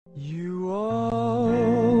You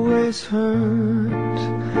always hurt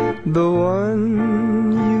the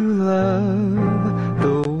one you love,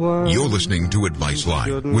 the one. You're listening to Advice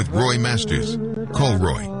Line with Roy Masters. Call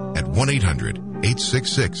Roy at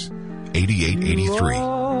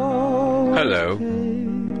 1-800-866-8883. Hello.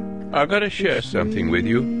 I've got to share something with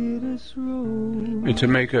you and to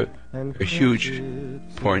make a huge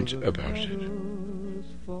point about it.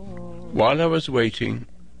 While I was waiting,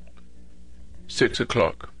 6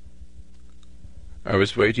 o'clock, I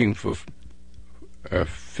was waiting for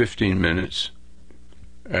 15 minutes,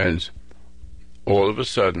 and all of a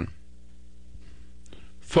sudden,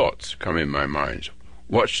 thoughts come in my mind.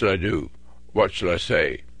 What should I do? What should I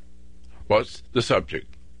say? What's the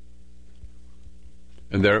subject?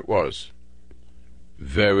 And there it was,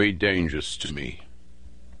 very dangerous to me.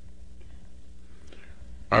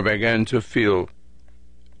 I began to feel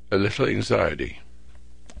a little anxiety,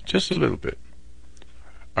 just a little bit.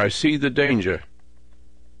 I see the danger.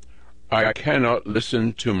 I cannot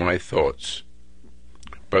listen to my thoughts,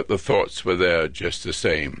 but the thoughts were there just the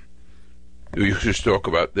same. You should talk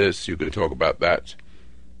about this, you can talk about that.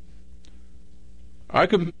 I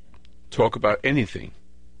can talk about anything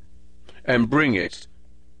and bring it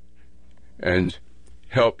and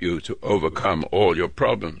help you to overcome all your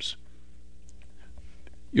problems.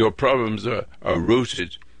 Your problems are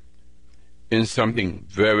rooted in something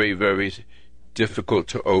very, very difficult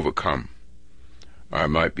to overcome. I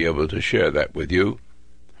might be able to share that with you,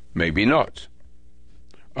 maybe not.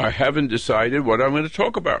 I haven't decided what I'm going to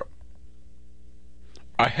talk about.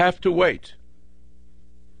 I have to wait.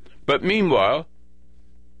 But meanwhile,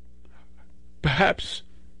 perhaps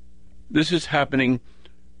this is happening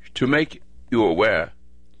to make you aware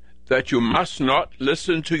that you must not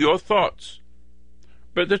listen to your thoughts.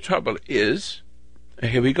 But the trouble is,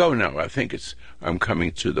 here we go now, I think I'm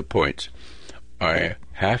coming to the point. I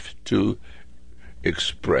have to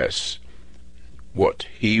express what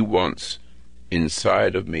he wants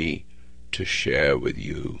inside of me to share with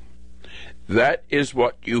you. That is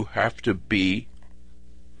what you have to be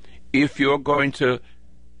if you're going to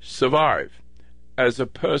survive as a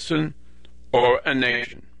person or a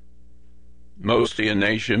nation. Mostly a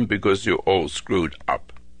nation because you're all screwed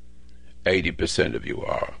up. 80% of you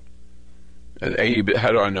are. And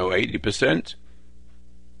how do I know 80%?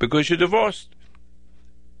 Because you're divorced.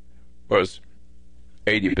 Was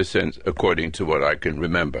 80% according to what I can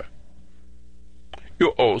remember. You're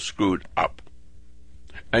all screwed up.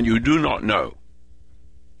 And you do not know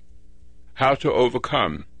how to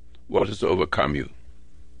overcome what has overcome you.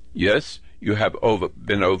 Yes, you have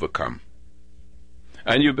been overcome.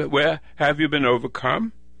 And where have you been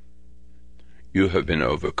overcome? You have been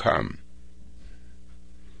overcome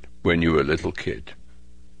when you were a little kid.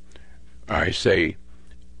 I say,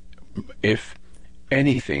 if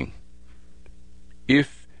anything,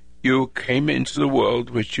 if you came into the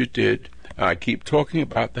world, which you did, I keep talking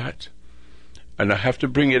about that, and I have to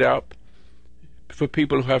bring it up for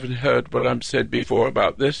people who haven't heard what I've said before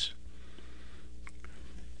about this.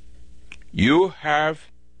 I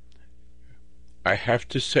have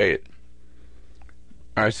to say it.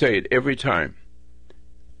 I say it every time.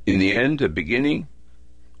 In the end, the beginning,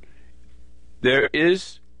 there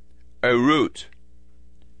is a route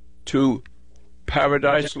to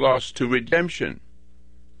paradise lost, to redemption.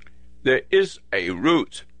 There is a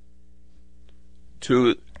route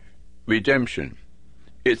to redemption.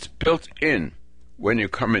 It's built in when you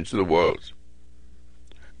come into the world.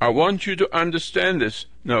 I want you to understand this.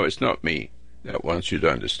 No, it's not me that wants you to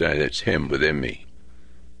understand it. It's him within me.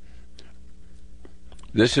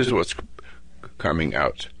 This is what's coming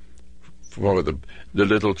out for the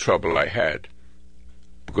little trouble I had,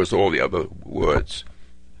 because all the other words,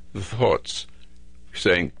 the thoughts,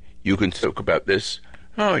 saying, you can talk about this.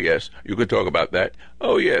 Oh, yes. You can talk about that.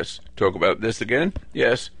 Oh, yes. Talk about this again.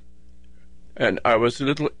 Yes. And I was a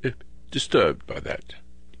little disturbed by that.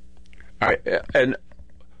 And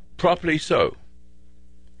properly so.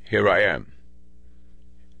 Here I am.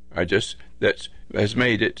 That has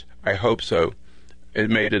made it, I hope so, it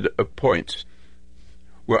made it a point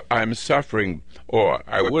where I'm suffering, or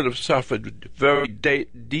I would have suffered very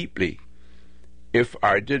deeply if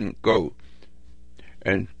I didn't go.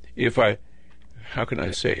 And if how can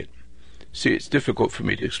I say it? See, it's difficult for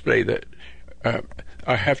me to explain that.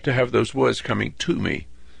 I have to have those words coming to me,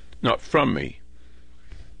 not from me.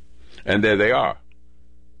 And there they are.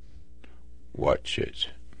 Watch it.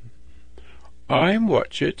 I'm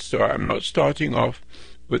watch it, so I'm not starting off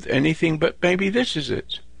with anything, but maybe this is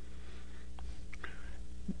it.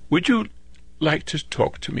 Would you like to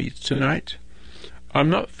talk to me tonight? I'm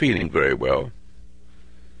not feeling very well.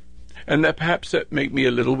 and that perhaps that make me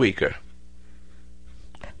a little weaker.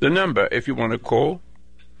 The number, if you want to call,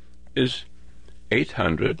 is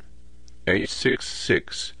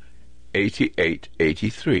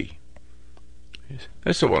 800-866-8883.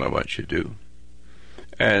 That's the one I want you to do.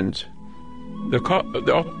 And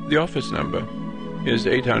the office number is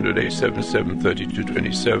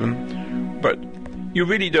 800-877-3227. But you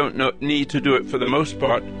really don't need to do it for the most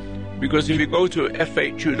part, because if you go to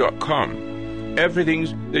fhu.com,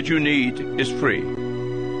 everything that you need is free.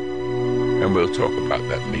 And we'll talk about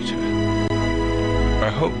that later. I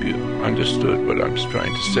hope you understood what I'm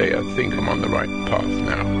trying to say. I think I'm on the right path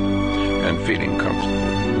now and feeling comfortable.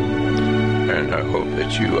 And I hope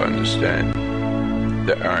that you understand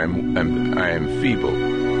that I am feeble.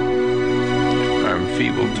 I'm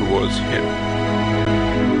feeble towards him.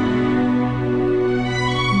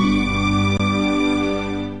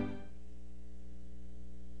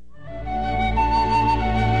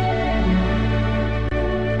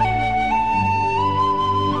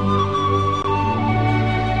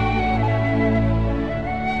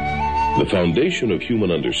 The foundation of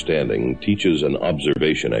human understanding teaches an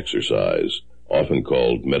observation exercise, often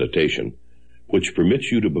called meditation, which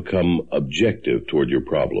permits you to become objective toward your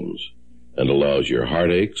problems and allows your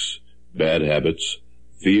heartaches, bad habits,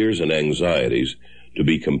 fears, and anxieties to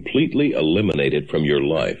be completely eliminated from your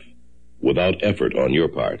life without effort on your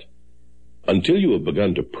part. Until you have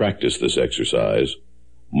begun to practice this exercise,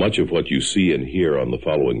 much of what you see and hear on the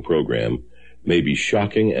following program may be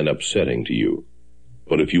shocking and upsetting to you.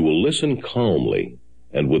 But if you will listen calmly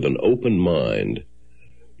and with an open mind,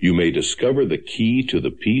 you may discover the key to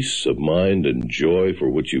the peace of mind and joy for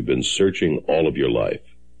which you've been searching all of your life.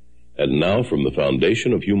 And now, from the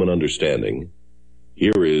foundation of human understanding,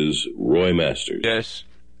 here is Roy Masters. Yes,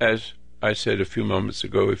 as I said a few moments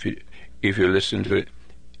ago, if you listen to it,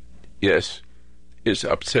 yes, it's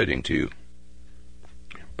upsetting to you.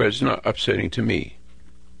 But it's not upsetting to me.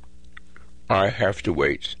 I have to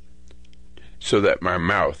wait so that my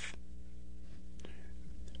mouth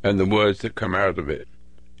and the words that come out of it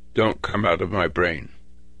don't come out of my brain,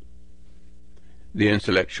 the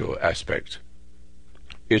intellectual aspect.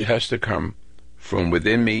 It has to come from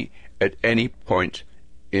within me at any point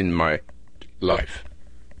in my life.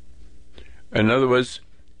 In other words,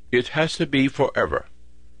 it has to be forever.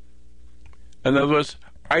 In other words,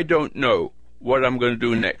 I don't know what I'm going to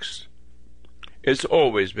do next. It's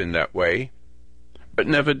always been that way, but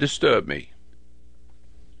never disturbed me.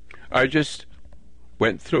 I just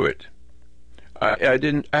went through it. I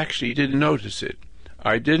didn't notice it.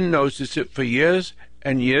 I didn't notice it for years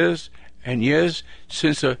and years and years,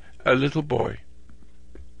 since a little boy.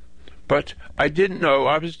 But I didn't know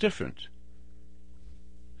I was different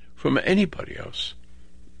from anybody else.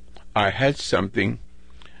 I had something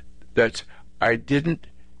that I didn't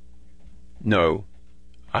know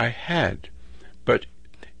I had, but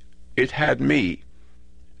it had me.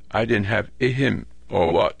 I didn't have him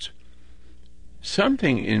or what.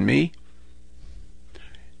 Something in me,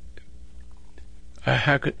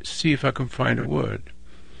 I could see if I can find a word.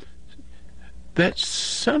 That's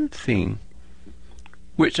something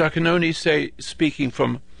which I can only say, speaking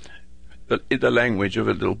from the language of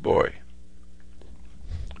a little boy.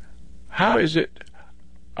 How is it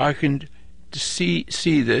I can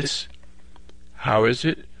see this? How is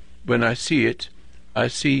it when I see it, I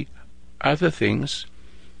see other things,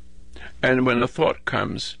 and when a thought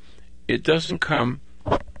comes, it doesn't come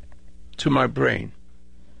to my brain.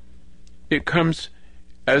 It comes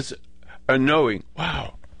as a knowing.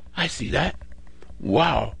 Wow, I see that.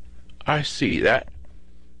 Wow, I see that.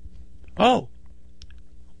 Oh,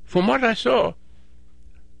 from what I saw,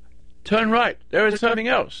 turn right, there is something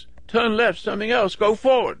else. Turn left, something else. Go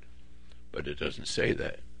forward. But it doesn't say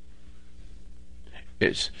that.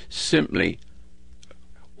 It's simply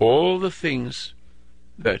all the things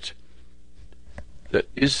that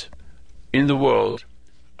is in the world,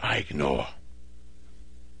 I ignore.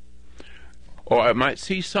 Or I might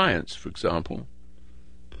see science, for example.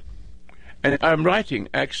 And I'm writing,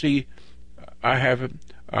 actually, I have a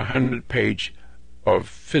 100-page of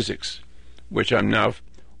physics, which I'm now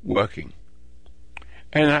working.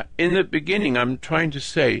 And in the beginning, I'm trying to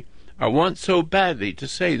say, I want so badly to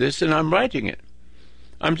say this, and I'm writing it.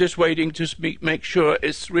 I'm just waiting to make sure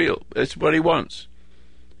it's real. It's what he wants.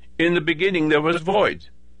 In the beginning, there was void,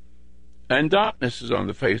 and darkness is on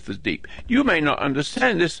the face of the deep. You may not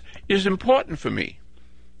understand this is important for me.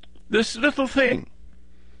 This little thing.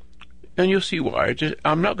 And you'll see why.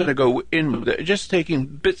 I'm not going to go in with it. Just taking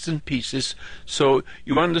bits and pieces so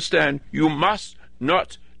you understand you must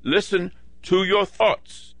not listen to your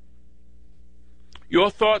thoughts.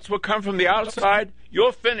 Your thoughts will come from the outside.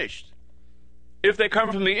 You're finished. If they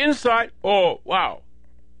come from the inside, oh, wow.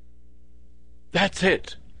 That's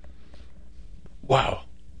it. Wow.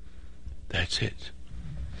 That's it.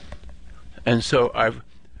 And so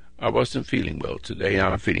I wasn't feeling well today.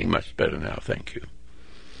 I'm feeling much better now, thank you.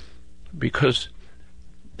 Because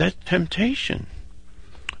that temptation,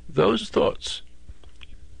 those thoughts.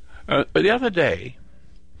 The other day,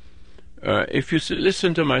 if you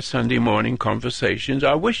listen to my Sunday morning conversations,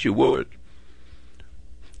 I wish you would.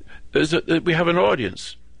 We have an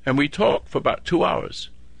audience, and we talk for about 2 hours.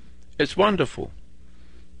 It's wonderful.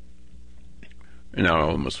 Now I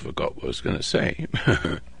almost forgot what I was going to say.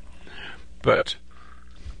 But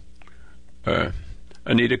I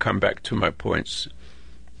need to come back to my points.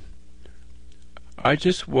 I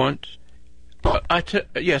just want...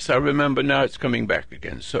 yes, I remember now it's coming back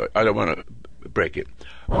again, so I don't want to break it.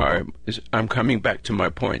 I'm coming back to my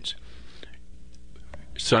points.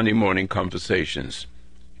 Sunday morning conversations.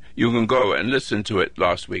 You can go and listen to it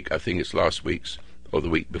last week. I think it's last week's or the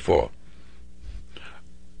week before.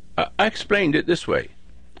 I explained it this way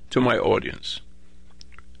to my audience.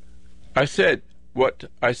 I said what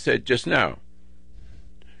I said just now.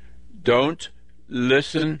 Don't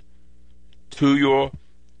listen to your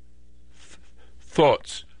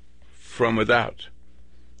thoughts from without.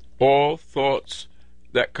 All thoughts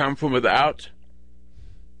that come from without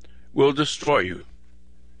will destroy you.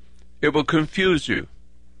 It will confuse you.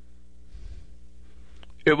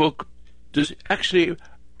 It will just actually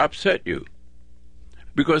upset you,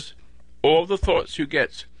 because all the thoughts you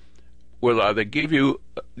get will either give you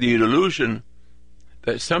the illusion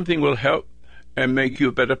that something will help and make you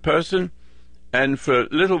a better person, and for a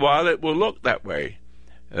little while it will look that way,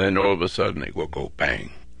 and then all of a sudden it will go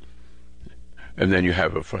bang, and then you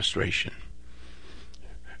have a frustration,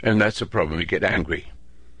 and that's the problem. You get angry.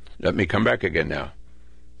 Let me come back again now.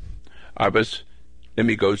 Let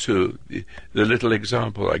me go to the little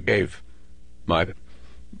example I gave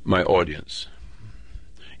my audience.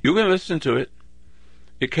 You can listen to it.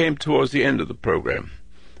 It came towards the end of the program,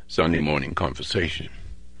 Sunday morning conversation.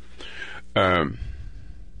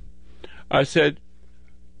 I said,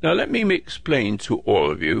 now let me explain to all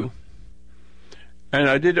of you, and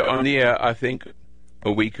I did it on the air, I think,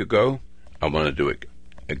 a week ago. I want to do it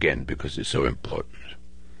again because it's so important.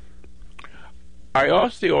 I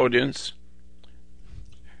asked the audience,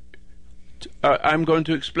 I'm going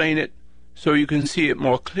to explain it so you can see it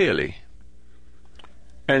more clearly.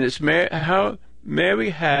 And it's how Mary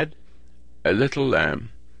had a little lamb.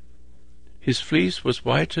 His fleece was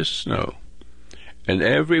white as snow, and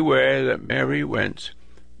everywhere that Mary went,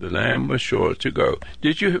 the lamb was sure to go.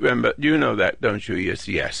 Did you remember? You know that, don't you? Yes,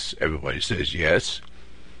 yes. Everybody says yes.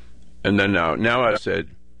 And then now I said,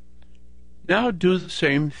 now do the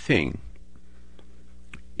same thing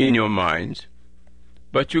in your mind,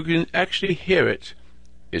 but you can actually hear it.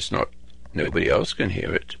 It's not, nobody else can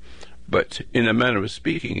hear it, but in a manner of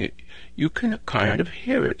speaking, you can kind of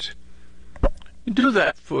hear it. Do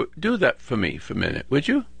that for me for a minute, would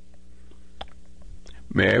you?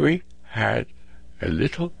 Mary had a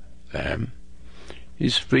little lamb.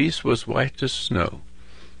 His fleece was white as snow,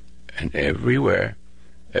 and everywhere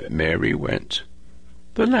that Mary went,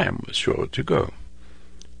 the lamb was sure to go.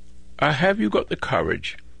 Have you got the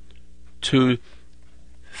courage to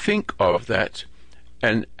think of that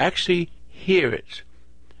and actually hear it?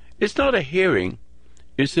 It's not a hearing,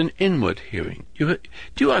 it's an inward hearing. Do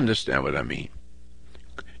you understand what I mean?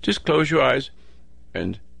 Just close your eyes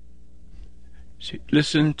and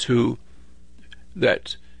listen to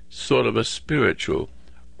that sort of a spiritual,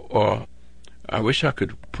 or I wish I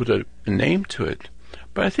could put a name to it,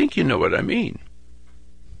 but I think you know what I mean.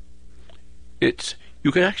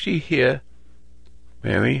 You can actually hear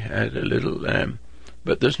Mary had a little lamb,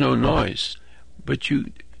 but there's no noise. But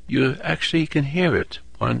you actually can hear it.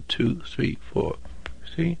 1, 2, 3, 4.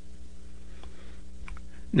 See?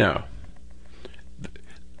 Now,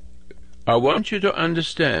 I want you to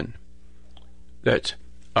understand that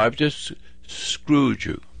I've just screwed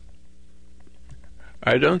you.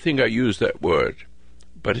 I don't think I use that word,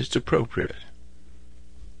 but it's appropriate.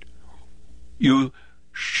 You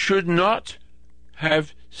should not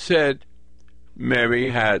have said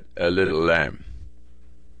Mary had a little lamb.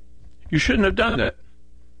 You shouldn't have done that,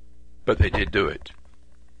 but they did do it.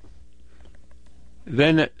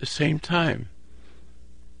 Then at the same time,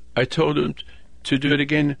 I told them to do it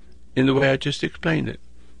again in the way I just explained it.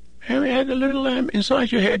 Mary had a little lamb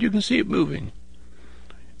inside your head. You can see it moving.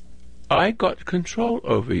 I got control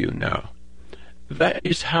over you now. That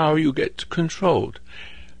is how you get controlled.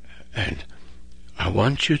 And I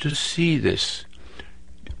want you to see this.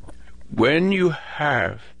 When you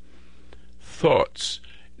have thoughts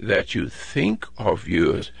that you think of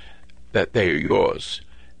yours, that they are yours.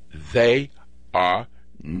 They are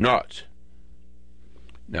not.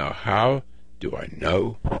 Now, how do I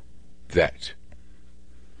know that?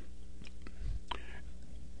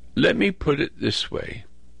 Let me put it this way.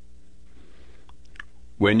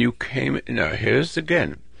 When you came, now here's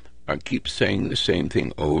again, I keep saying the same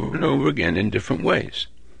thing over and over again in different ways.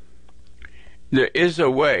 There is a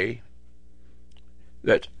way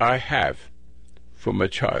that I have from a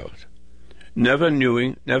child, never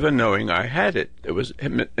knowing I had it.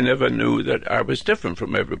 I never knew that I was different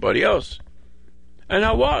from everybody else, and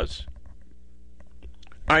I was.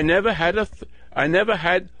 I never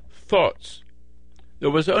had thoughts.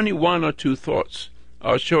 There was only one or two thoughts.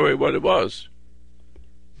 I'll show you what it was.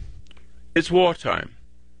 It's wartime,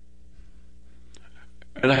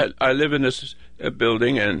 and I live in a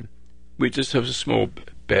building, and we just have a small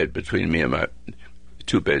bed between me and my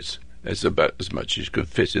two beds. That's about as much as could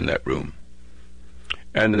fit in that room.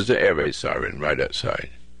 And there's an air raid siren right outside.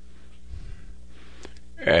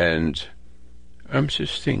 And I'm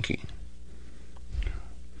just thinking,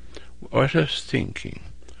 what is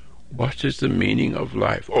the meaning of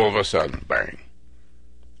life? All of a sudden, bang.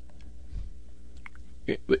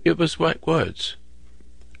 It was like words.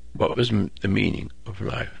 What was the meaning of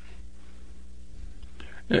life?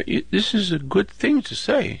 Now, this is a good thing to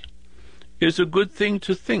say. It's a good thing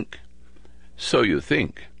to think. So you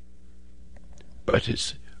think. But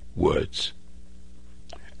it's words.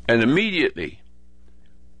 And immediately,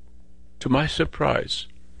 to my surprise,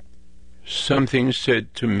 something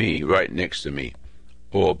said to me, right next to me,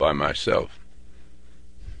 all by myself,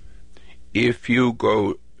 if you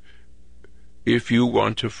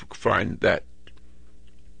want to find that,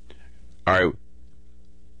 I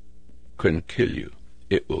can kill you.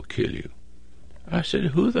 It will kill you. I said,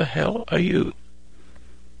 who the hell are you?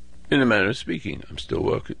 In a manner of speaking, I'm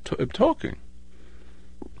still talking.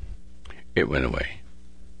 It went away.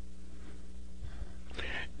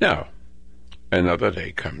 Now, another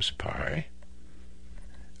day comes by.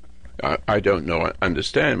 I don't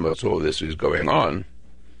understand what all this is going on,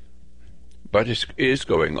 but it is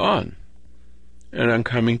going on. And I'm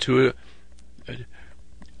coming to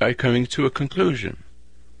a conclusion.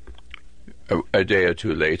 A day or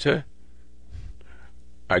two later,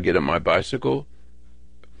 I get on my bicycle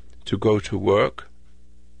to go to work.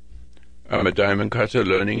 I'm a diamond cutter,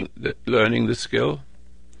 learning the skill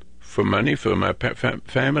for money for my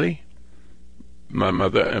family, my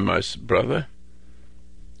mother and my brother.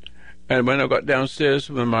 And when I got downstairs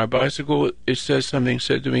with my bicycle, something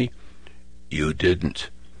said to me, you did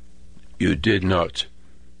not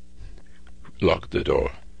lock the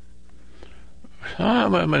door. I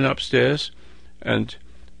went upstairs and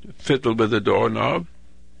fiddled with the doorknob,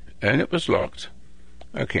 and it was locked.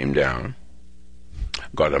 I came down,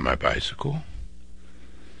 got on my bicycle,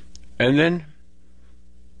 and then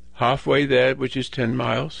halfway there, which is 10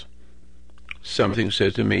 miles, something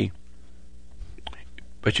said to me,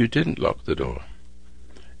 but you didn't lock the door.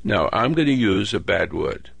 Now, I'm going to use a bad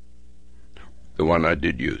word, the one I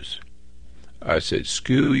did use. I said,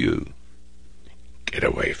 "Screw you. Get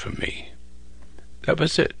away from me." That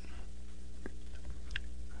was it.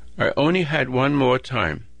 I only had one more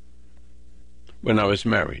time when I was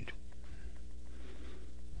married.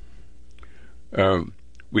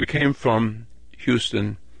 We came from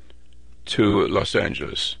Houston to Los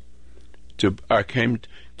Angeles. I came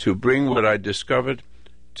to bring what I discovered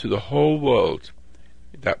to the whole world.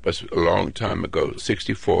 That was a long time ago,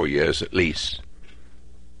 64 years at least.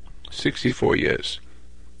 64 years.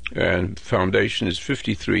 And Foundation is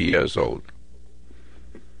 53 years old.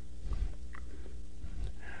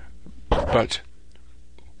 But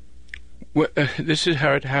this is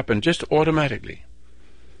how it happened, just automatically.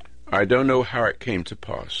 I don't know how it came to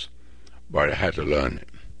pass, but I had to learn it.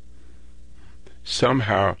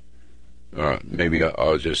 Somehow, maybe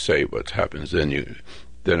I'll just say what happens, then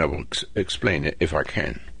I will explain it if I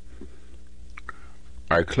can.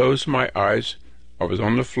 I closed my eyes. I was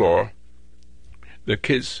on the floor. The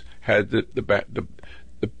kids had the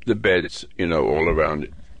beds, all around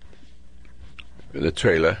it, the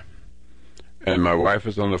trailer, and my wife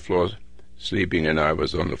was on the floor sleeping, and I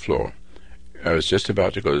was on the floor. I was just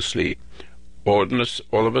about to go to sleep. All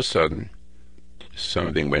of a sudden,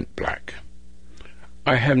 something went black.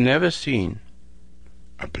 I have never seen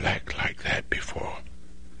a black like that before.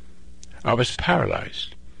 I was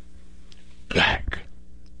paralyzed. Black.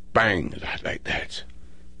 Bang, like that.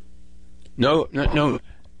 No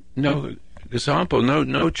example,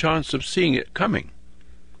 no chance of seeing it coming.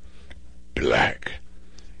 Black.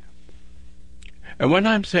 And when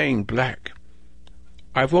I'm saying black,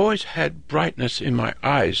 I've always had brightness in my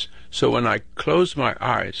eyes, so when I close my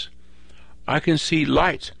eyes, I can see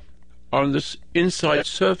light on this inside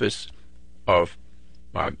surface of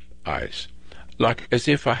my eyes, like as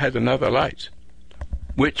if I had another light,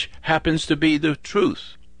 which happens to be the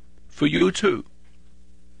truth for you too.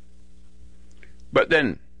 But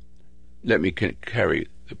then, let me carry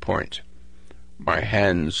the point. My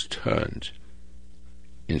hands turned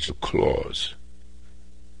into claws.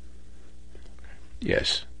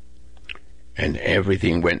 Yes. And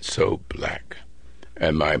everything went so black,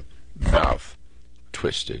 and my mouth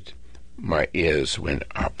twisted. My ears went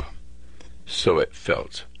up. So it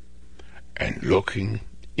felt. And looking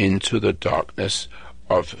into the darkness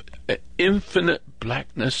of an infinite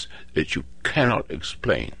blackness that you cannot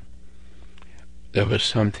explain, there was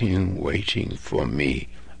something waiting for me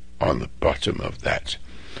on the bottom of that.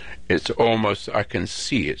 It's almost, I can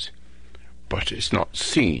see it, but it's not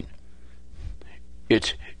seen.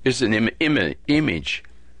 It is an image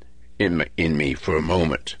in me for a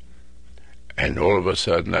moment. And all of a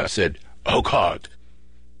sudden I said, "Oh God."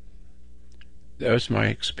 That was my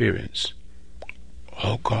experience.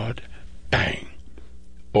 Oh God, bang,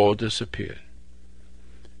 all disappeared.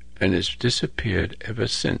 And it's disappeared ever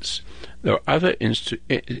since. There are other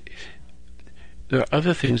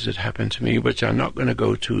things that happened to me which I'm not going to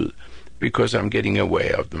go to because I'm getting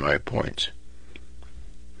away of my point.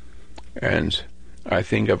 And I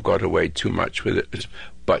think I've got away too much with it.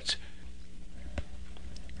 But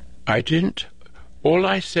I didn't. All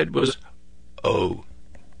I said was, "Oh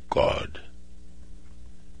God."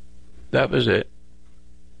 That was it.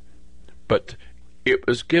 But it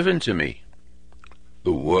was given to me.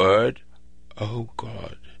 The word, "Oh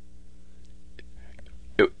God."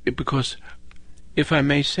 Because, if I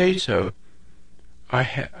may say so, I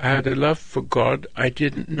had a love for God I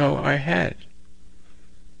didn't know I had.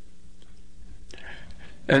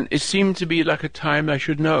 And it seemed to be like a time I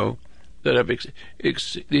should know that I've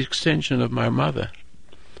the extension of my mother.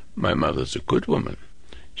 My mother's a good woman.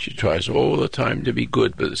 She tries all the time to be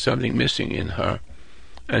good, but there's something missing in her.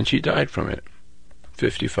 And she died from it,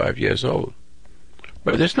 55 years old.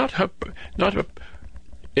 But it's not her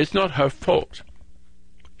fault.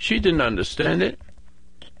 She didn't understand it.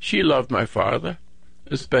 She loved my father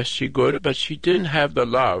as best she could, but she didn't have the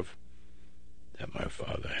love that my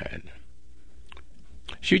father had.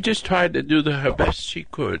 She just tried to do her best she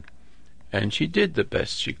could, and she did the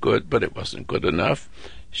best she could, but it wasn't good enough.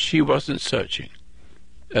 She wasn't searching.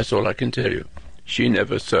 That's all I can tell you. She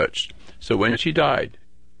never searched. So when she died,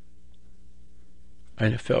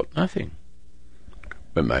 I felt nothing.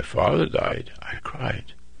 When my father died, I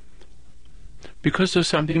cried. Because there's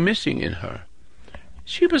something missing in her.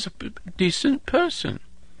 She was a decent person,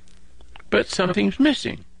 but something's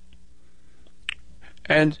missing.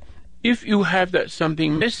 And if you have that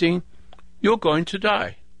something missing, you're going to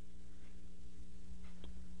die.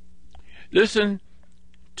 Listen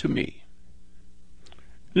to me.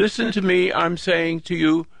 Listen to me. I'm saying to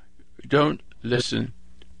you, don't listen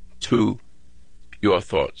to your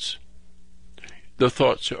thoughts. The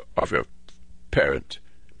thoughts of your parent.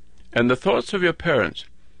 And the thoughts of your parents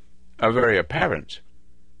are very apparent,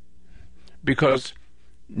 because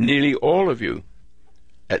nearly all of you,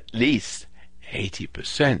 at least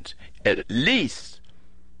 80%, at least,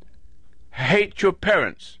 hate your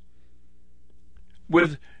parents.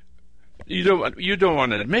 With you don't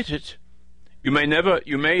want to admit it. You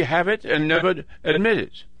may have it and never admit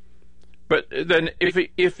it. But then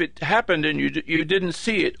if it happened and you didn't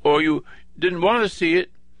see it, or you didn't want to see it,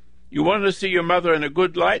 you wanted to see your mother in a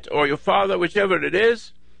good light, or your father, whichever it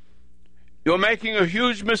is, you're making a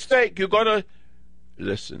huge mistake. You've got to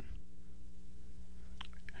listen.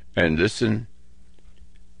 And listen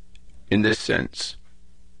in this sense.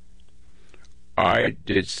 I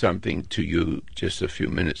did something to you just a few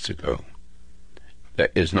minutes ago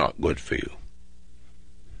that is not good for you.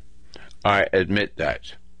 I admit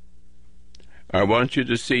that. I want you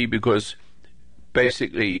to see, because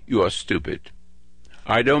basically you are stupid.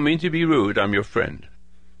 I don't mean to be rude. I'm your friend.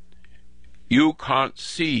 You can't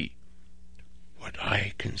see what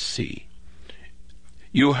I can see.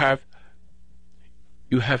 You have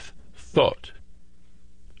thought.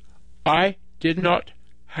 I did not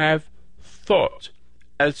have thought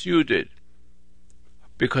as you did,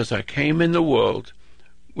 because I came in the world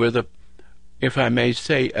with if I may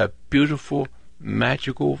say, a beautiful,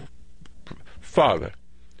 magical father.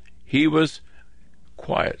 He was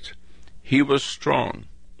quiet. He was strong.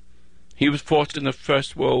 He was fought in the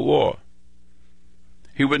First World War.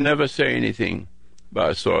 He would never say anything, but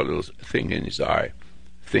I saw a little thing in his eye,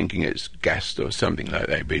 thinking it's gassed or something like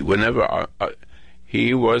that. But he would never.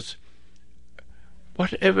 He was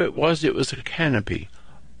whatever it was a canopy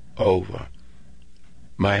over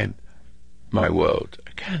my world,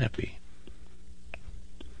 a canopy.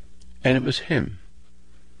 And it was him.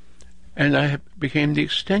 And I became the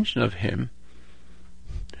extension of him.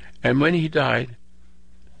 And when he died,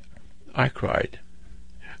 I cried.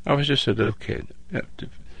 I was just a little kid,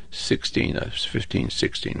 16, I was 15,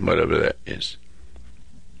 16, whatever that is.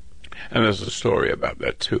 And there's a story about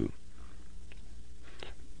that too.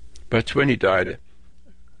 But when he died,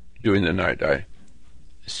 during the night, I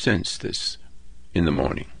sensed this in the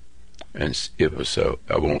morning. And if so,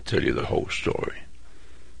 I won't tell you the whole story.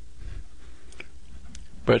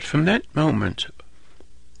 But from that moment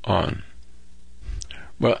on,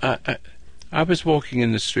 well, I was walking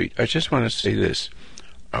in the street. I just want to say this.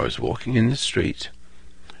 I was walking in the street,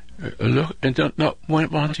 look, and not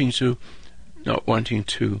wanting to.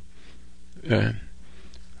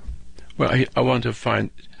 Well, I want to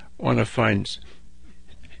find.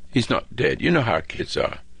 He's not dead. You know how kids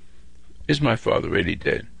are. Is my father really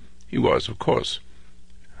dead? He was, of course.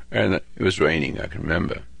 And it was raining, I can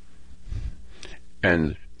remember.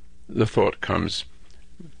 And the thought comes,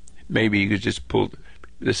 maybe you could just pull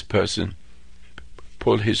his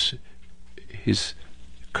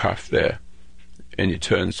cuff there, and he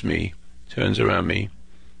turns around me,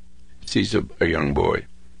 sees a young boy,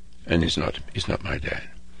 and he's not my dad.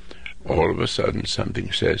 All of a sudden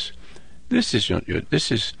something says, your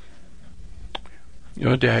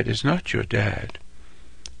dad is not your dad.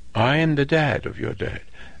 I am the dad of your dad.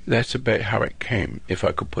 That's about how it came, if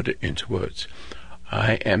I could put it into words.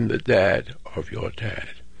 I am the dad of your dad.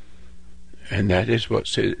 And that is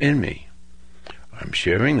what's in me. I'm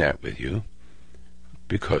sharing that with you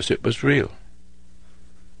because it was real.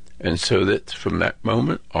 And so that from that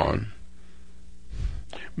moment on,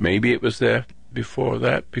 maybe it was there before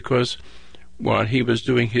that, because while he was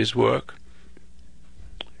doing his work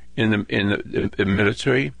in the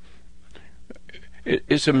military,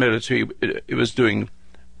 it's a military, it was doing,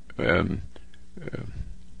 I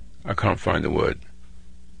can't find the word,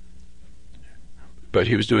 but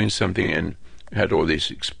he was doing something and had all these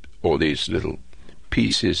little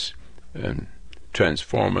pieces and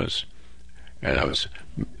transformers, and I was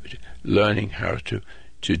learning how to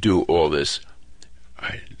do all this.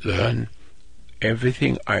 I learn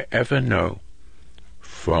everything I ever know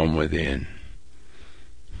from within.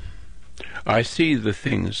 I see the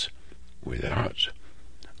things without.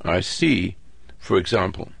 I see, for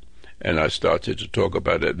example, and I started to talk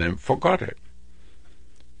about it and then forgot it.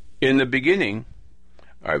 In the beginning,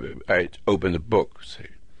 I opened the book. Say,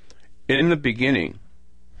 in the beginning,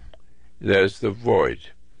 there's the void.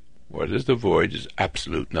 What is the void? Is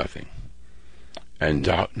absolute nothing. And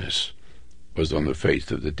darkness was on the face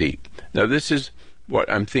of the deep. Now, this is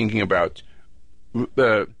what I'm thinking about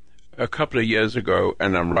a couple of years ago,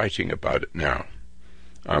 and I'm writing about it now.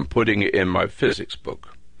 I'm putting it in my physics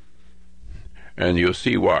book. And you'll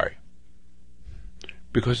see why.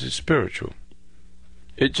 Because it's spiritual.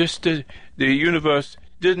 It just did, the universe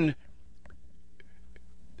didn't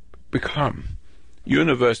become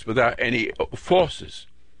universe without any forces.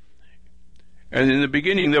 And in the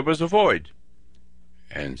beginning there was a void.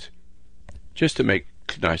 And just to make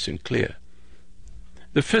nice and clear,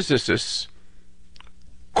 the physicists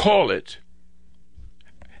call it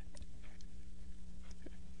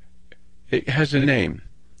has a name,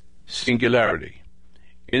 singularity.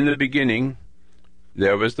 In the beginning,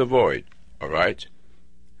 there was the void, all right?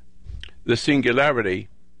 The singularity,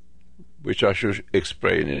 which I shall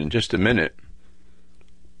explain in just a minute,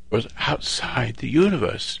 was outside the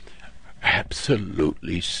universe,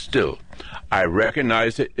 absolutely still. I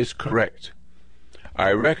recognized it as correct.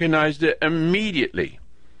 I recognized it immediately,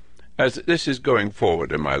 as this is going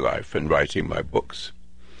forward in my life and writing my books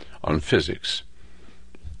on physics.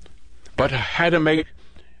 But I had to make,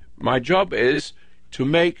 my job is to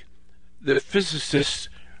make the physicists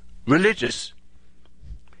religious.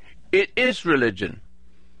 It is religion.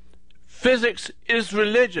 Physics is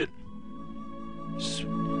religion.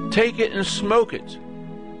 Take it and smoke it.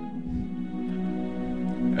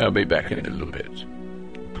 I'll be back in a little bit.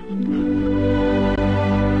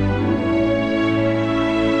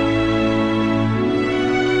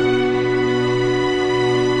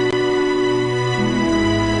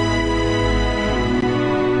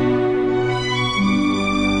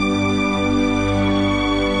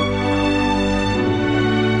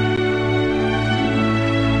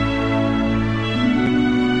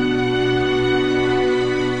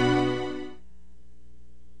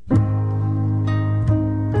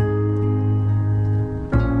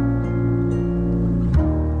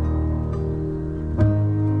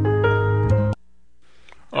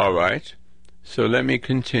 So let me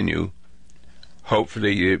continue.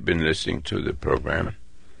 Hopefully you've been listening to the program.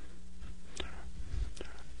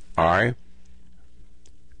 I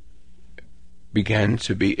began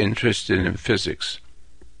to be interested in physics.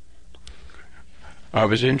 I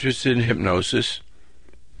was interested in hypnosis,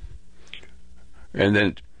 and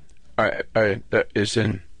then I is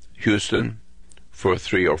in Houston for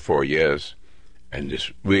 3 or 4 years, and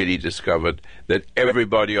just really discovered that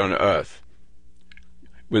everybody on earth,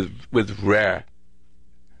 with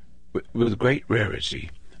great rarity,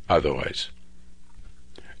 otherwise,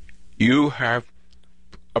 you have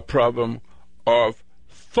a problem of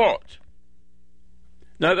thought.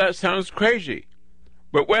 Now that sounds crazy,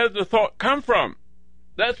 but where does the thought come from?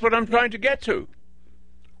 That's what I'm trying to get to.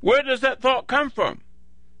 Where does that thought come from?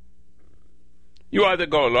 You either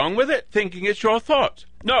go along with it, thinking it's your thought.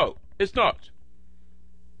 No, it's not.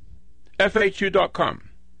 FHU.com.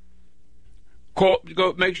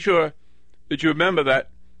 Go make sure that you remember that,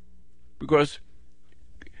 because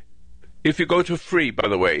if you go to free, by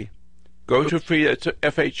the way, go to free, that's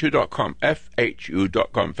FHU.com,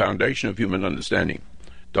 FHU.com, Foundation of Human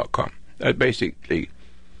Understanding.com. That basically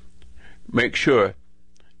make sure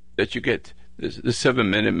that you get the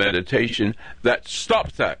 7-minute meditation that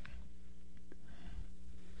stops that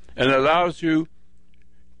and allows you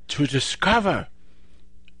to discover,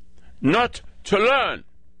 not to learn,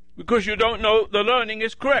 because you don't know the learning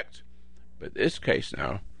is correct. But in this case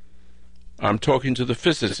now, I'm talking to the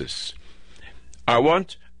physicists. I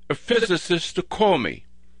want a physicist to call me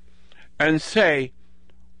and say,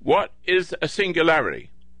 what is a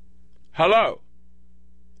singularity? Hello?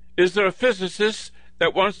 Is there a physicist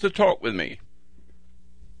that wants to talk with me?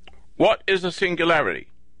 What is a singularity?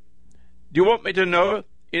 Do you want me to know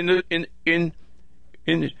in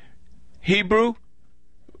Hebrew,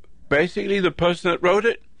 basically the person that wrote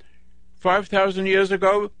it 5,000 years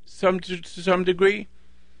ago, to some degree,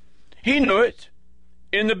 he knew it.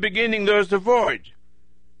 In the beginning there was a void.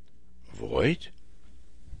 Void?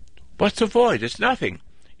 What's a void? It's nothing.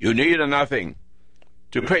 You need a nothing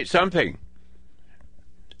to create something.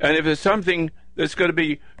 And if there's something that's going to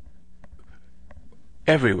be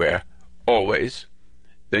everywhere, always,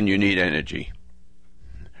 then you need energy.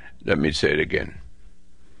 Let me say it again.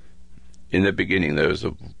 In the beginning there was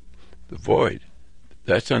the void.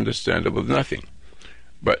 That's understandable, nothing.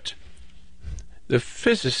 But the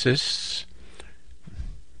physicists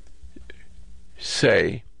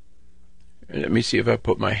say, let me see if I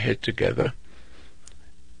put my head together,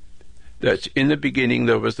 that in the beginning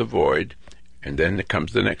there was the void, and then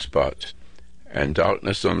comes the next part, and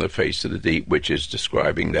darkness on the face of the deep, which is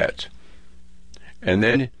describing that. And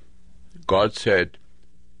then God said,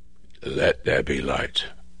 let there be light.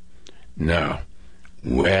 Now,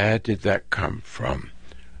 where did that come from?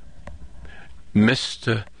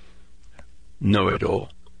 Mr. Know-it-all,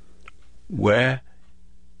 where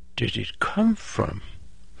did it come from?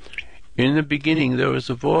 In the beginning there was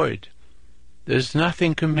a void. There's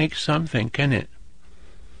nothing can make something, can it?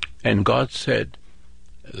 And God said,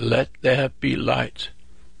 let there be light.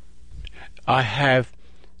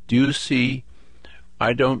 Do you see,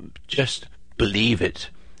 I don't just believe it.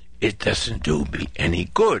 It doesn't do me any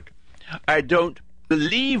good. I don't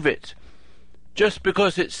believe it just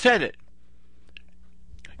because it said it.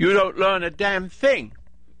 You don't learn a damn thing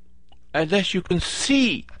unless you can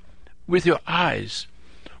see with your eyes,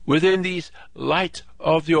 within these light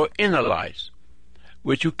of your inner light,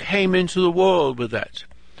 which you came into the world with that.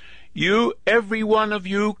 You, every one of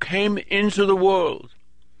you, came into the world.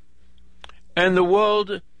 And the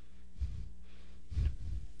world,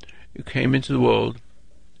 you came into the world,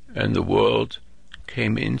 and the world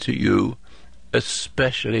came into you,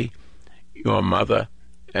 especially your mother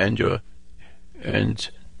and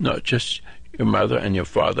not just your mother and your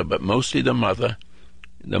father, but mostly the mother.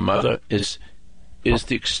 The mother is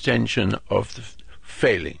the extension of the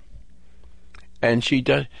failing. And she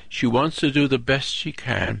wants to do the best she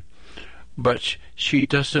can, but she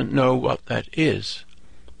doesn't know what that is.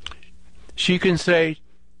 She can say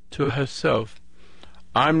to herself,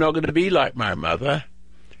 I'm not going to be like my mother.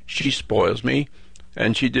 She spoils me,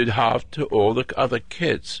 and she did half to all the other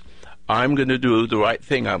kids. I'm going to do the right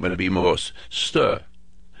thing. I'm going to be more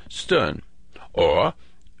stern, or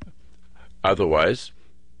otherwise,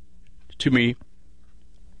 to me,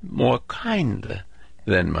 more kind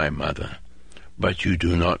than my mother. But you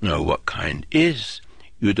do not know what kind is.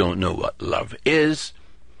 You don't know what love is.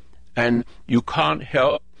 And you can't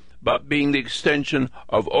help but being the extension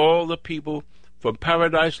of all the people from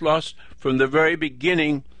Paradise Lost, from the very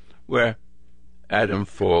beginning, where Adam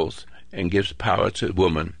falls and gives power to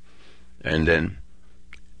woman. And then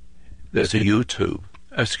there's a YouTube.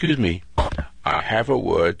 Excuse me, I have a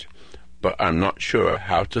word, but I'm not sure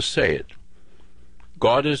how to say it.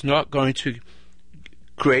 God is not going to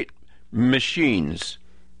create machines,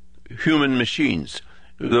 human machines,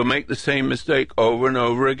 they'll make the same mistake over and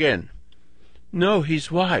over again. No,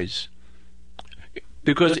 he's wise.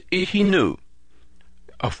 Because he knew,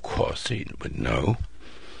 of course he would know,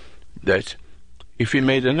 that if he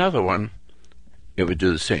made another one, it would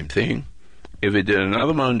do the same thing. If he did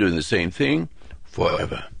another one doing the same thing,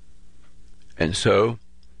 forever. And so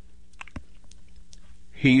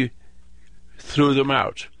he threw them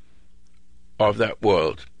out of that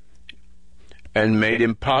world and made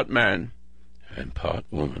him part man and part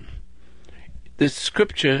woman. The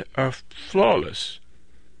scripture are flawless.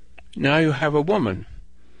 Now you have a woman,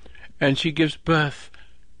 and she gives birth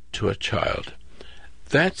to a child.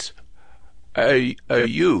 That's a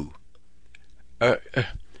you.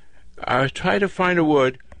 I try to find a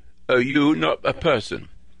word, a you, not a person.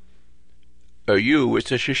 A you,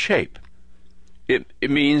 it's a shape. It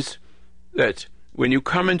means that when you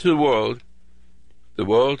come into the world,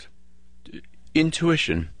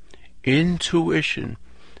 intuition is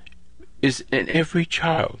in every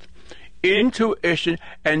child. Intuition,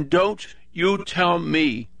 and don't you tell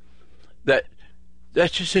me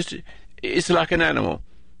that's just it's like an animal.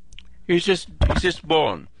 He's just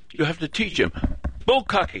born. You have to teach him.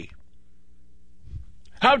 Bullcucky.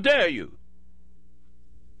 How dare you?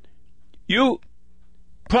 You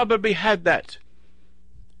probably had that,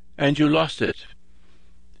 and you lost it.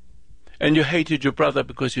 And you hated your brother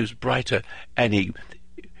because he was brighter, and he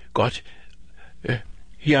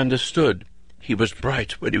understood. He was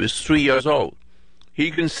bright when he was 3 years old.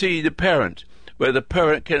 He can see the parent, where the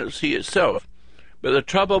parent cannot see itself. But the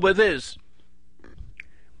trouble with this,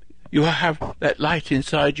 you have that light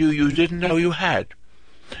inside you didn't know you had.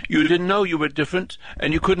 You didn't know you were different,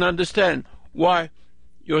 and you couldn't understand why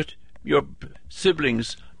your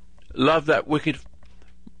siblings love that wicked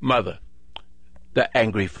mother, that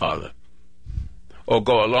angry father, or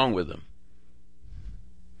go along with them,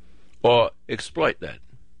 or exploit that,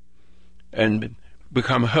 and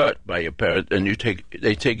become hurt by your parent, and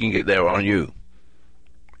they're taking it there on you.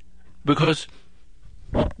 Because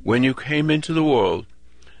when you came into the world,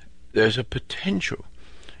 there's a potential.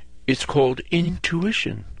 It's called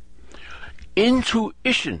intuition.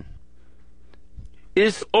 Intuition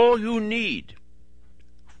is all you need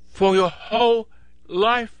for your whole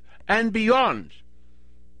life and beyond.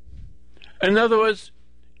 In other words,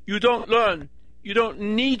 you don't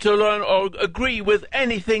need to learn or agree with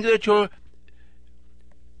anything that you're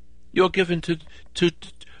given to.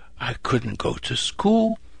 I couldn't go to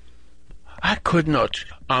school. I could not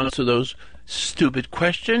answer those stupid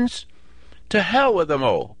questions. To hell with them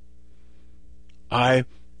all. I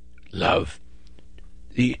love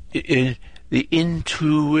the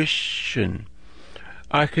intuition.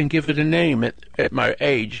 I can give it a name at my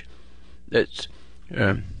age. That's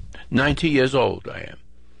 90 years old I am.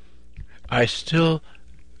 I still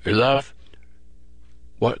love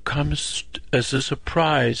what comes as a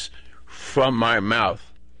surprise from my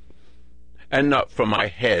mouth and not from my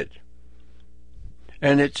head.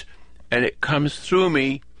 And it comes through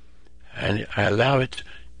me, and I allow it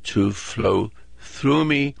to flow through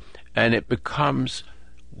me, and it becomes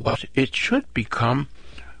what it should become,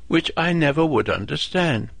 which I never would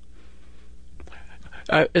understand.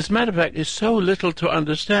 As a matter of fact, it's so little to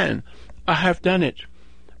understand. I have done it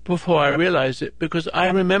before I realized it, because I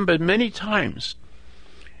remember many times,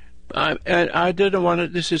 and I didn't want to,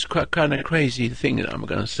 this is kind of crazy thing that I'm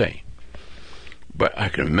going to say, but I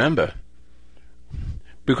can remember,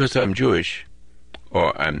 because I'm Jewish,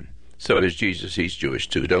 or so is Jesus. He's Jewish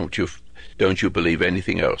too. Don't you believe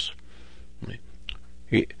anything else?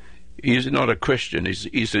 He's not a Christian.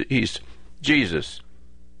 He's Jesus,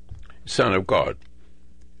 Son of God.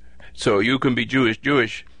 So you can be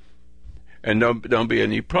Jewish, and don't be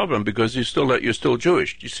any problem, because you're still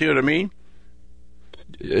Jewish. Do you see what I mean?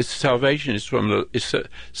 Salvation is from the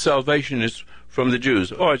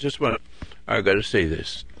Jews. Oh, I got to say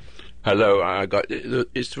this. Hello,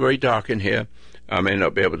 it's very dark in here. I may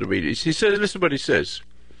not be able to read it. He says, listen what he says.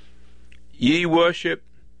 Ye worship,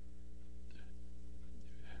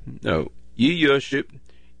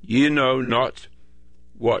 ye know not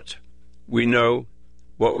what we know,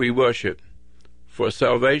 what we worship. For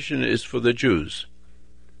salvation is for the Jews.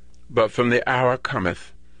 But from the hour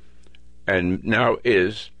cometh, and now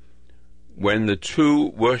is, when the true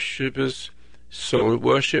worshippers shall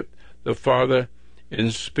worship the Father in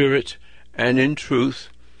spirit and in truth,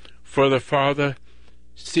 for the Father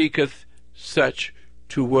seeketh such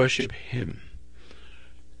to worship him.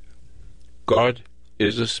 God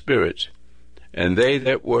is a spirit, and they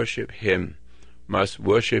that worship him must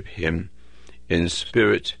worship him in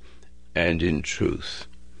spirit and in truth.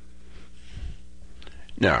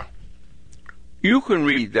 Now, you can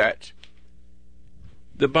read that.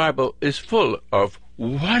 The Bible is full of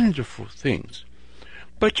wonderful things,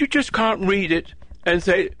 but you just can't read it and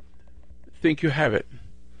think you have it.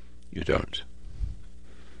 You don't.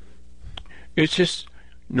 It's just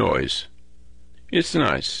noise. It's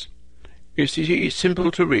nice. It's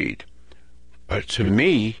simple to read. But to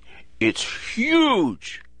me, it's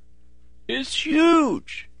huge. It's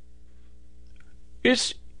huge.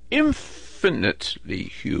 It's infinitely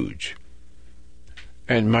huge.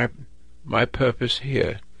 And my purpose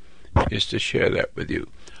here is to share that with you.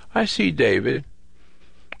 I see David.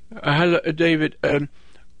 Hello, David.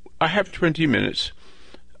 I have 20 minutes.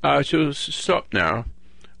 I shall stop now.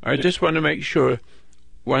 I just want to make sure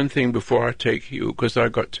one thing before I take you, because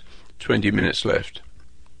I've got 20 minutes left.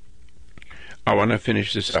 I want to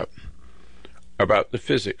finish this up about the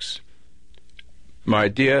physics. My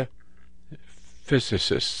dear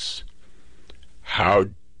physicists, how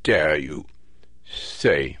dare you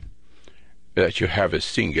say that you have a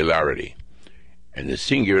singularity? And the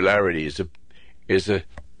singularity is a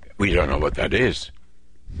we don't know what that is.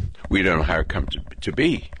 We don't know how it came to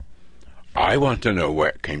be. I want to know where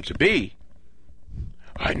it came to be.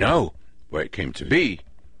 I know where it came to be.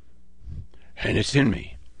 And it's in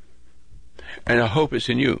me. And I hope it's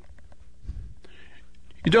in you.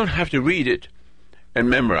 You don't have to read it and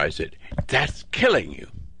memorize it. That's killing you.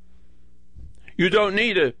 You don't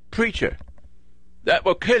need a preacher. That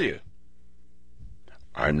will kill you.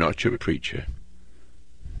 I'm not your preacher.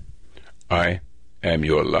 I am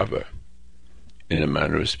your lover, in a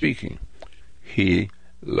manner of speaking. He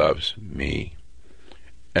loves me,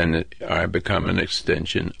 and I become an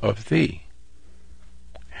extension of thee.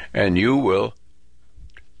 And you will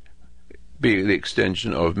be the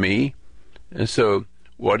extension of me. And so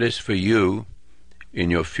what is for you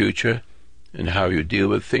in your future and how you deal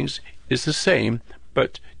with things is the same,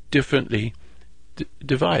 but differently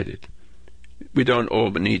divided. We don't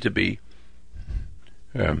all need to be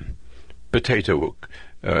potato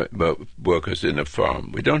workers in a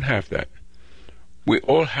farm. We don't have that. We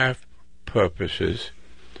all have purposes.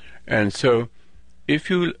 And so if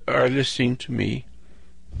you are listening to me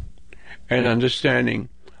and understanding,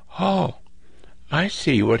 oh, I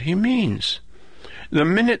see what he means. The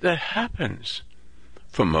minute that happens,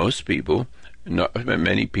 for most people, not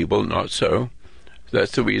many people, not so.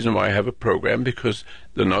 That's the reason why I have a program, because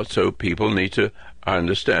the not-so people need to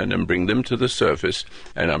understand and bring them to the surface.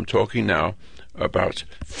 And I'm talking now about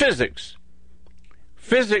physics.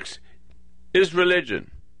 Physics is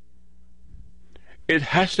religion. It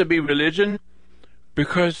has to be religion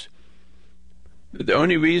because the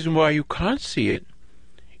only reason why you can't see it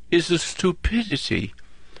is the stupidity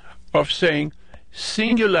of saying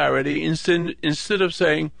singularity instead of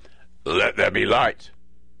saying, let there be light.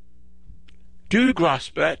 Do you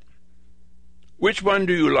grasp that? Which one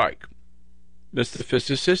do you like, Mr.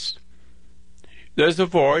 Physicist? There's a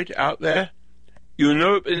void out there. You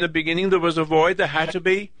know in the beginning there was a void. There had to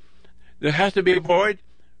be. There has to be a void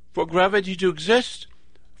for gravity to exist.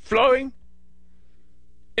 Flowing.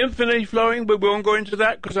 Infinitely flowing, but we won't go into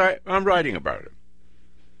that because I'm writing about it.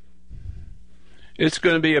 It's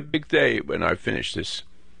going to be a big day when I finish this,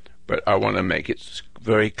 but I want to make it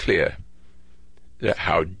very clear that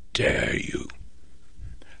how dare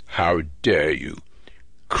you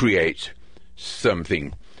create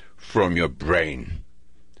something from your brain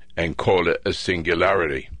and call it a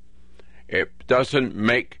singularity. It doesn't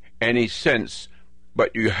make any sense,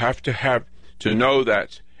 but you have to know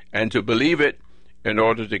that and to believe it in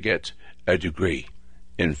order to get a degree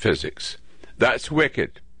in physics. That's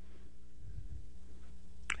wicked.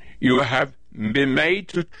 You have been made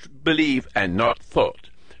to believe and not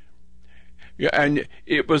thought. And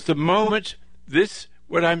it was the moment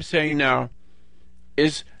what I'm saying now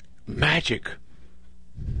is magic.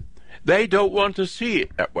 They don't want to see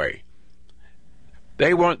it that way.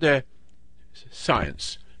 They want their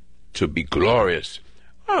science to be glorious.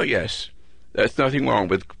 Oh, yes, there's nothing wrong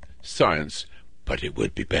with science, but it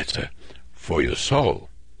would be better for your soul.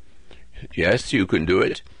 Yes, you can do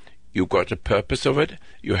it. You've got a purpose of it.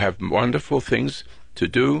 You have wonderful things to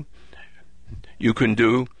do. You can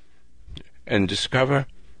do and discover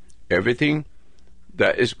everything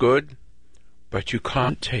that is good, but you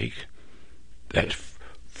can't take that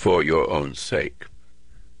for your own sake.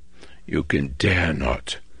 You can dare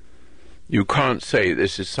not. You can't say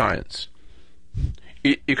this is science.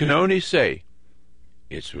 You can only say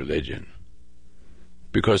it's religion,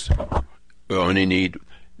 because we only need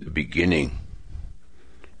the beginning.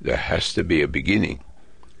 There has to be a beginning.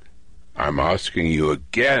 I'm asking you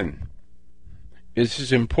again. This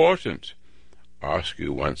is important. Ask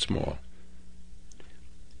you once more.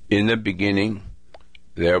 In the beginning,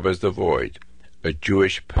 there was the void. A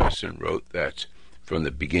Jewish person wrote that from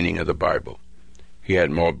the beginning of the Bible. He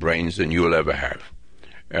had more brains than you'll ever have,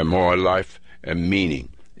 and more life and meaning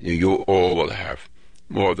than you all will have,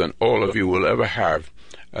 more than all of you will ever have,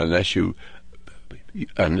 unless you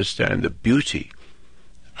understand the beauty,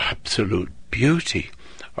 absolute beauty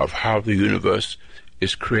of how the universe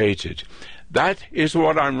is created. That is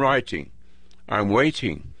what I'm writing. I'm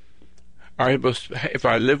waiting. If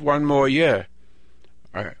I live one more year,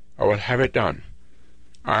 I will have it done.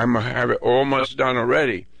 I have it almost done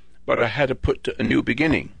already, but I had to put a new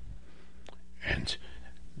beginning, and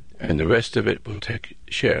the rest of it will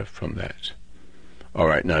share from that. All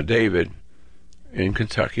right, now David, in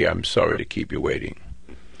Kentucky, I'm sorry to keep you waiting.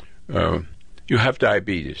 You have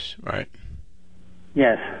diabetes, right?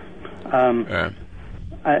 Yes.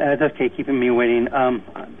 It's okay keeping me waiting.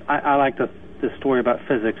 I like the story about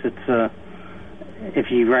physics. It's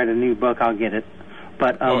if you write a new book, I'll get it.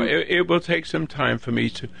 But it will take some time for me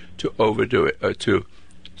to overdo it,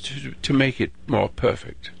 to make it more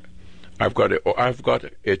perfect. I've got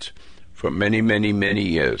it for many, many, many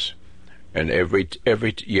years, and every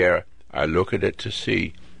year I look at it to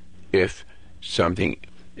see if something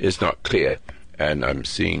is not clear, and I'm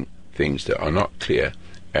seeing things that are not clear,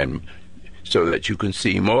 and so that you can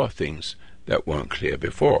see more things that weren't clear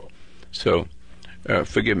before. So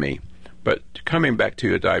forgive me, but coming back to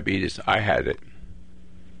your diabetes, I had it.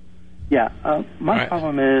 Yeah, my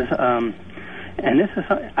problem is, and this is,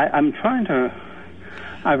 I'm trying to,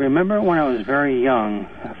 I remember when I was very young,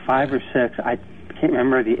 5 or 6, I can't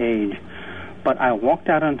remember the age, but I walked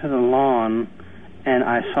out onto the lawn and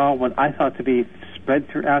I saw what I thought to be spread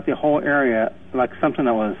throughout the whole area, like something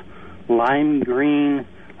that was lime green,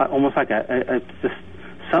 almost like just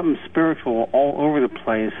something spiritual all over the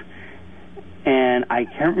place. And I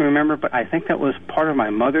can't remember, but I think that was part of my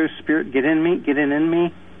mother's spirit getting in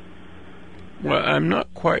me. Well, I'm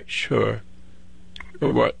not quite sure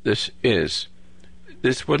what this is.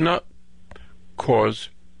 This would not cause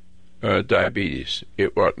diabetes.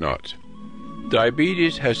 It would not.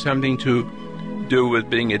 Diabetes has something to do with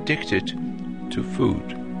being addicted to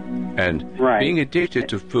food. And being addicted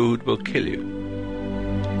to food will kill you.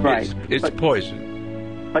 Right. It's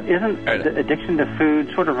poison. But isn't the addiction to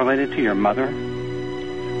food sort of related to your mother?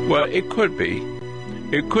 Well, it could be.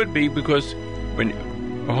 It could be because when...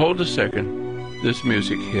 Hold a second. This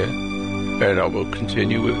music here, and I will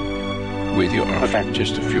continue with you after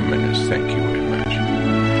just a few minutes. Thank you very much.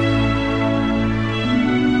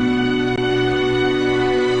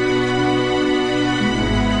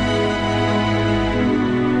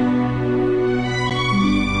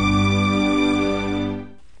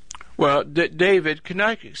 Well, David, can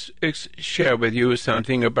I share with you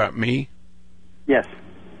something about me? Yes.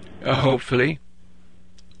 Hopefully.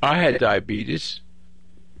 I had diabetes.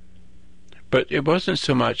 But it wasn't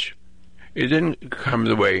so much, it didn't come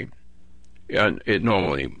the way it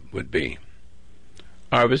normally would be.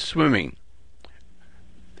 I was swimming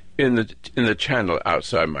in the channel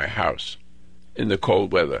outside my house in the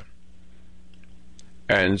cold weather.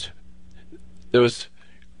 And there was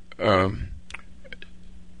a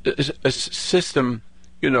system,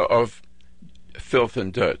 of filth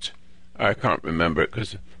and dirt. I can't remember it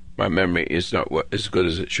because my memory is not as good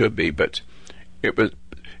as it should be, but it was...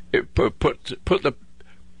 It put the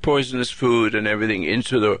poisonous food and everything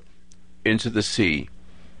into the sea,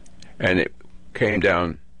 and it came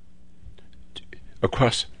down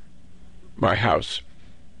across my house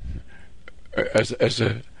as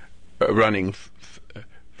a running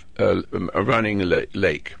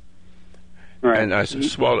lake. Right. And I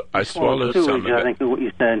swallowed some of it. I think is what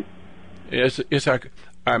you said. Yes,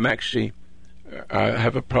 I'm actually. I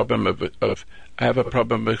have a problem I have a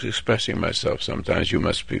problem with expressing myself. Sometimes you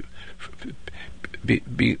must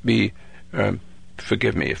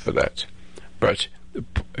forgive me for that. But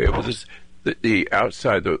it was the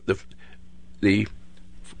outside the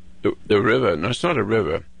river. No, it's not a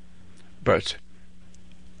river, but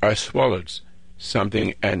I swallowed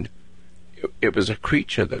something, and it was a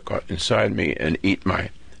creature that got inside me and ate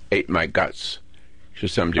my guts to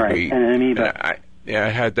some degree. Right. I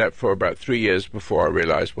had that for about 3 years before I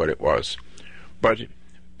realized what it was. But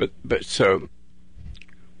so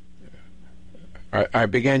I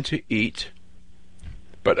began to eat,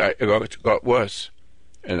 but it got worse,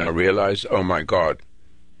 and I realized, oh my God,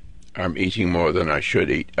 I'm eating more than I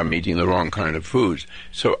should eat. I'm eating the wrong kind of foods.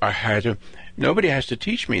 So I had to. Nobody has to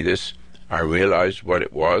teach me this. I realized what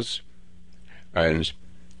it was, and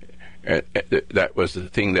That was the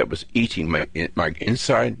thing that was eating my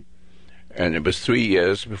inside. And it was 3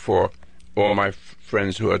 years before all my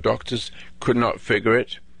friends who are doctors could not figure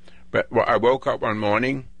it. But I woke up one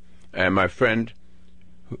morning, and my friend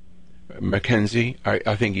Mackenzie,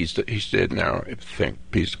 I think he's dead now. I think,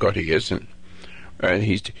 please God, he isn't. And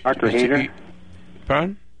he's Dr. Hader.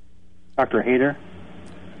 Pardon? Dr. Hader.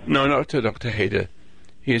 No, not to Dr. Hader.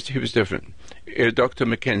 He was different. Dr.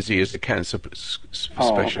 Mackenzie is a cancer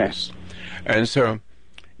specialist. Okay. And so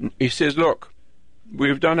he says, look,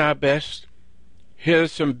 we've done our best.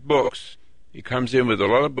 Here's some books. He comes in with a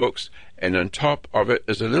lot of books, and on top of it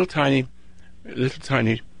is a little tiny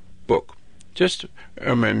book. Just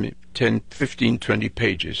 10, 15, 20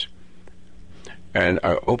 pages. And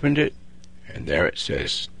I opened it, and there it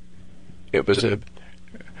says, it was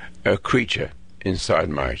a creature inside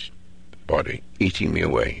my body eating me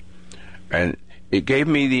away. And it gave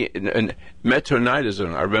me the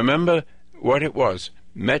metronidazole. I remember what it was,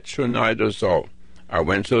 metronidazole. I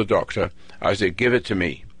went to the doctor. I said, give it to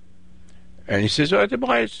me. And he says,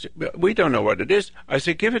 we don't know what it is. I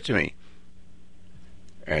said, give it to me.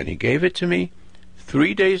 And he gave it to me.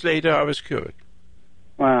 3 days later, I was cured.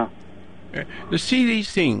 Wow. To see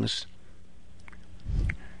these things,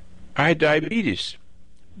 I had diabetes,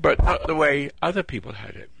 but not the way other people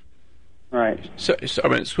had it. Right. So I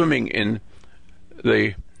went swimming in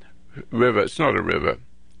the river. It's not a river,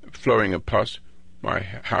 flowing past my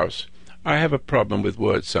house. I have a problem with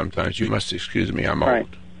words sometimes. You must excuse me, I'm old. Right.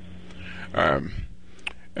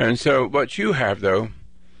 And so what you have, though,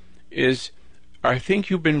 is I think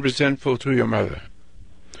you've been resentful to your mother.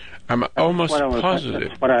 I'm almost positive.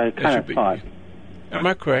 That's what I kind of thought. Am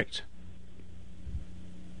I correct?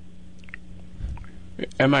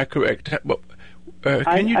 Am I correct?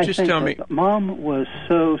 Can you just tell me? Mom was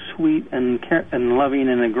so sweet and loving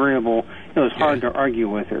and agreeable. It was hard to argue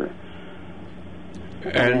with her.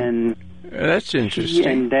 And that's interesting. She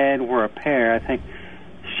and Dad were a pair. I think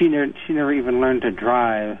she never even learned to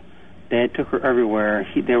drive. Dad took her everywhere.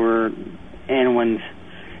 And when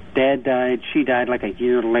Dad died, she died like a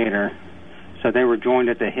year later. So they were joined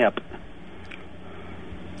at the hip.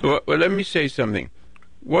 Well, let me say something.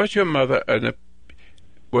 Was your mother an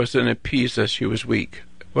appeaser? She was weak.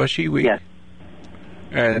 Was she weak?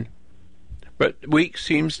 Yes. But weak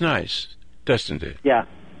seems nice, doesn't it? Yeah.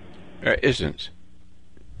 Isn't.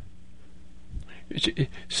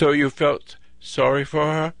 So you felt sorry for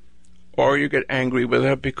her, or you get angry with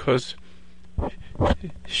her because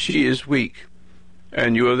she is weak,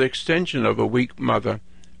 and you are the extension of a weak mother,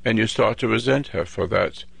 and you start to resent her for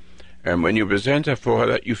that. And when you resent her for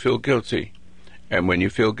that, you feel guilty. And when you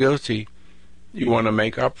feel guilty, you want to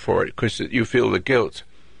make up for it because you feel the guilt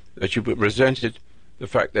that you resented the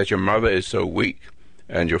fact that your mother is so weak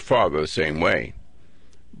and your father the same way.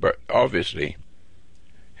 But obviously,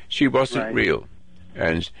 she wasn't real.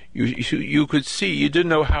 And you could see you didn't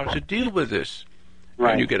know how to deal with this.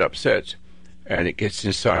 Right. And you get upset, and it gets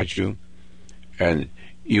inside you, and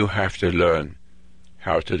you have to learn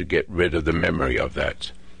how to get rid of the memory of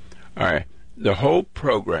that. The whole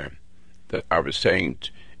program that I was saying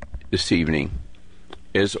this evening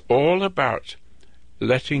is all about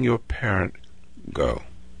letting your parent go.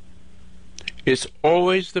 It's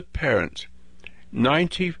always the parent.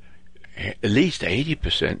 At least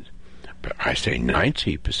 80%, but I say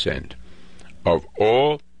 90% of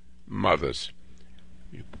all mothers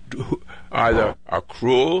either are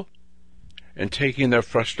cruel and taking their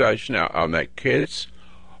frustration out on their kids,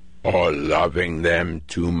 or loving them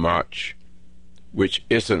too much, which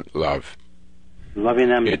isn't love. Loving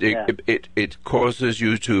them. It causes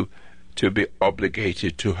you to be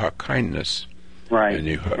obligated to her kindness. Right. And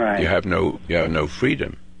you have no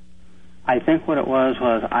freedom. I think what it was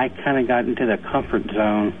I kind of got into the comfort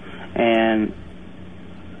zone, and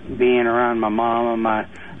being around my mom and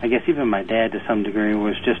I guess even my dad to some degree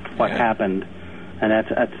was just what happened, and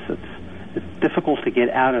it's difficult to get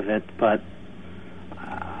out of it. But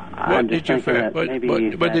I'm just thinking that maybe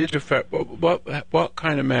what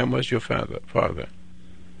kind of man was your father?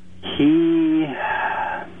 He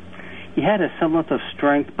had a semblance of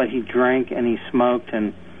strength, but he drank and he smoked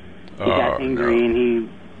and he got angry and he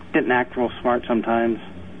didn't act real smart sometimes.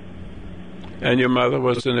 And your mother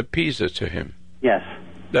was an appeaser to him. Yes.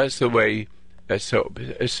 That's the way. That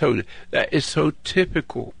is so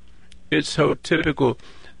typical. It's so typical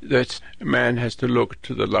that a man has to look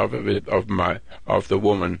to the love of the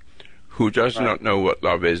woman who does not know what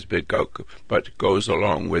love is, but goes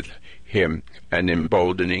along with him and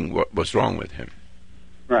emboldening what was wrong with him.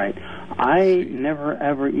 Right. I never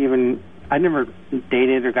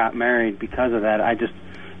dated or got married because of that. I just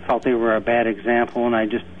felt they were a bad example, and I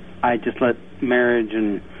just I just let marriage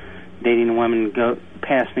and dating women go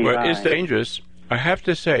past me by. Well, it's dangerous. I have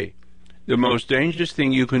to say, the most dangerous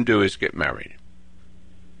thing you can do is get married.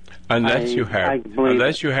 Unless you have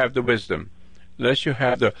the wisdom, unless you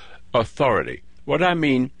have the authority. What I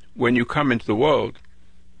mean, when you come into the world,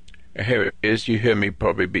 here is, you hear me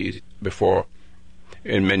probably before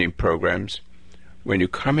in many programs, when you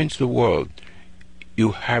come into the world,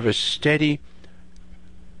 you have a steady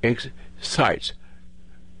sight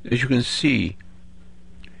that you can see,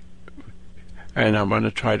 and I'm going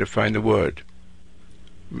to try to find the word.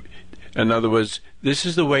 In other words, this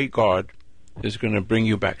is the way God is going to bring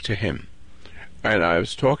you back to Him. And I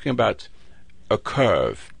was talking about a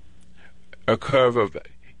curve of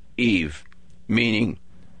Eve, meaning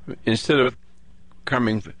instead of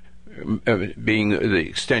being the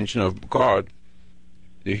extension of God,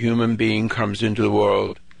 the human being comes into the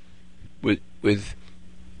world with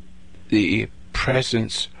the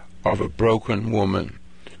presence of a broken woman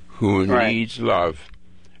who needs love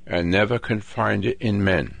and never can find it in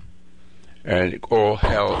men. And all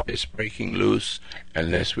hell is breaking loose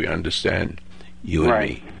unless we understand you and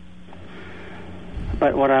me.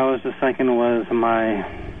 But what I was just thinking was my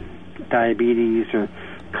diabetes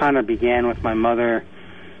kind of began with my mother.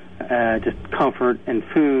 Just comfort and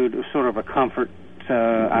food was sort of a comfort.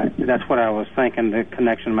 That's what I was thinking the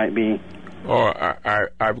connection might be. Oh,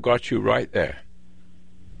 I've got you right there.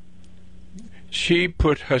 She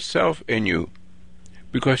put herself in you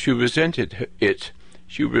because she resented it.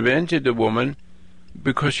 She resented the woman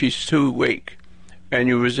because she's too weak. And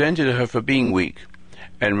you resented her for being weak,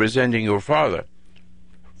 and resenting your father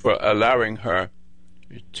for allowing her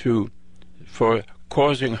for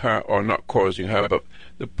causing her, or not causing her, but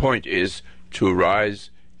the point is to rise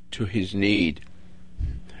to his need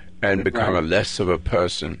and become a less of a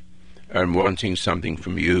person and wanting something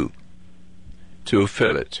from you to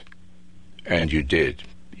fill it. And you did.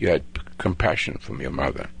 You had compassion from your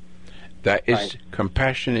mother. That is,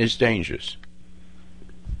 compassion is dangerous.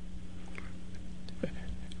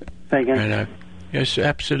 And it's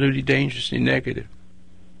absolutely dangerously negative.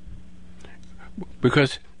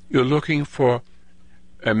 Because you're looking for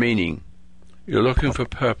a meaning. You're looking for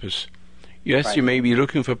purpose. Yes, you may be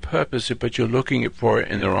looking for purpose, but you're looking for it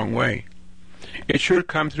in the wrong way. It should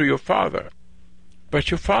come through your father. But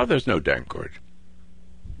your father's no damn good.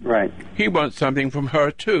 Right. He wants something from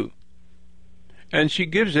her, too. And she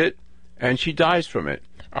gives it, and she dies from it.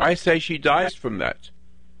 I say she dies from that.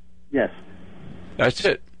 Yes. That's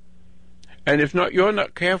it. And if not, you're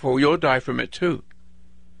not careful, you'll die from it, too.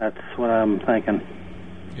 That's what I'm thinking.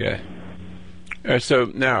 Yeah. So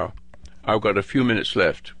now, I've got a few minutes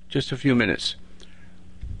left. Just a few minutes.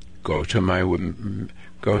 Go to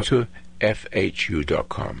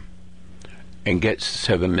FHU.com and get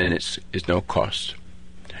 7 minutes. It's no cost.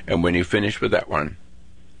 And when you finish with that one,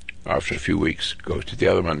 after a few weeks, go to the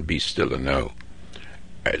other one, Be Still and Know.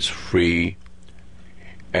 It's free,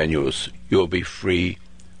 and you'll be free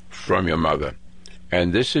from your mother.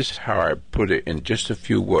 And this is how I put it in just a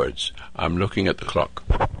few words. I'm looking at the clock.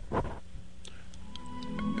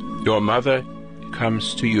 Your mother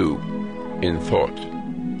comes to you in thought,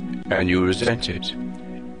 and you resent it.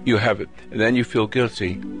 You have it, and then you feel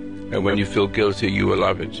guilty. And when you feel guilty, you will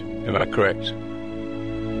love it. Am I correct?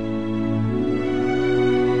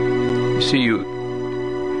 You see,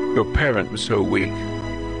 your parent was so weak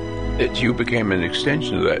that you became an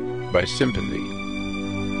extension of that by sympathy.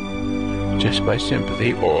 Just by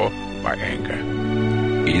sympathy or by anger.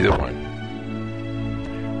 Either one.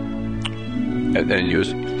 And then you're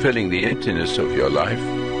filling the emptiness of your life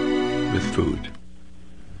with food.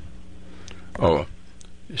 Oh,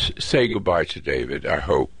 say goodbye to David. I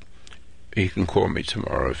hope he can call me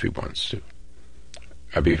tomorrow if he wants to.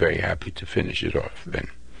 I'd be very happy to finish it off then.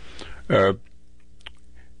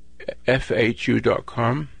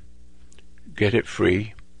 FHU.com. Get it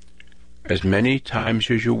free. As many times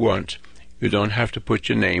as you want. You don't have to put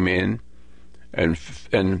your name in, and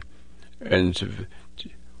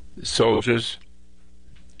soldiers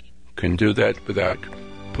can do that without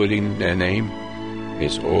putting their name.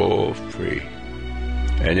 It's all free.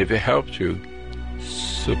 And if it helps you,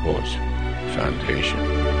 support Foundation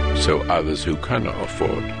so others who cannot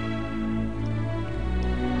afford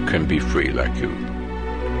can be free like you.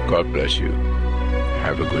 God bless you.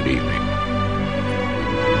 Have a good evening.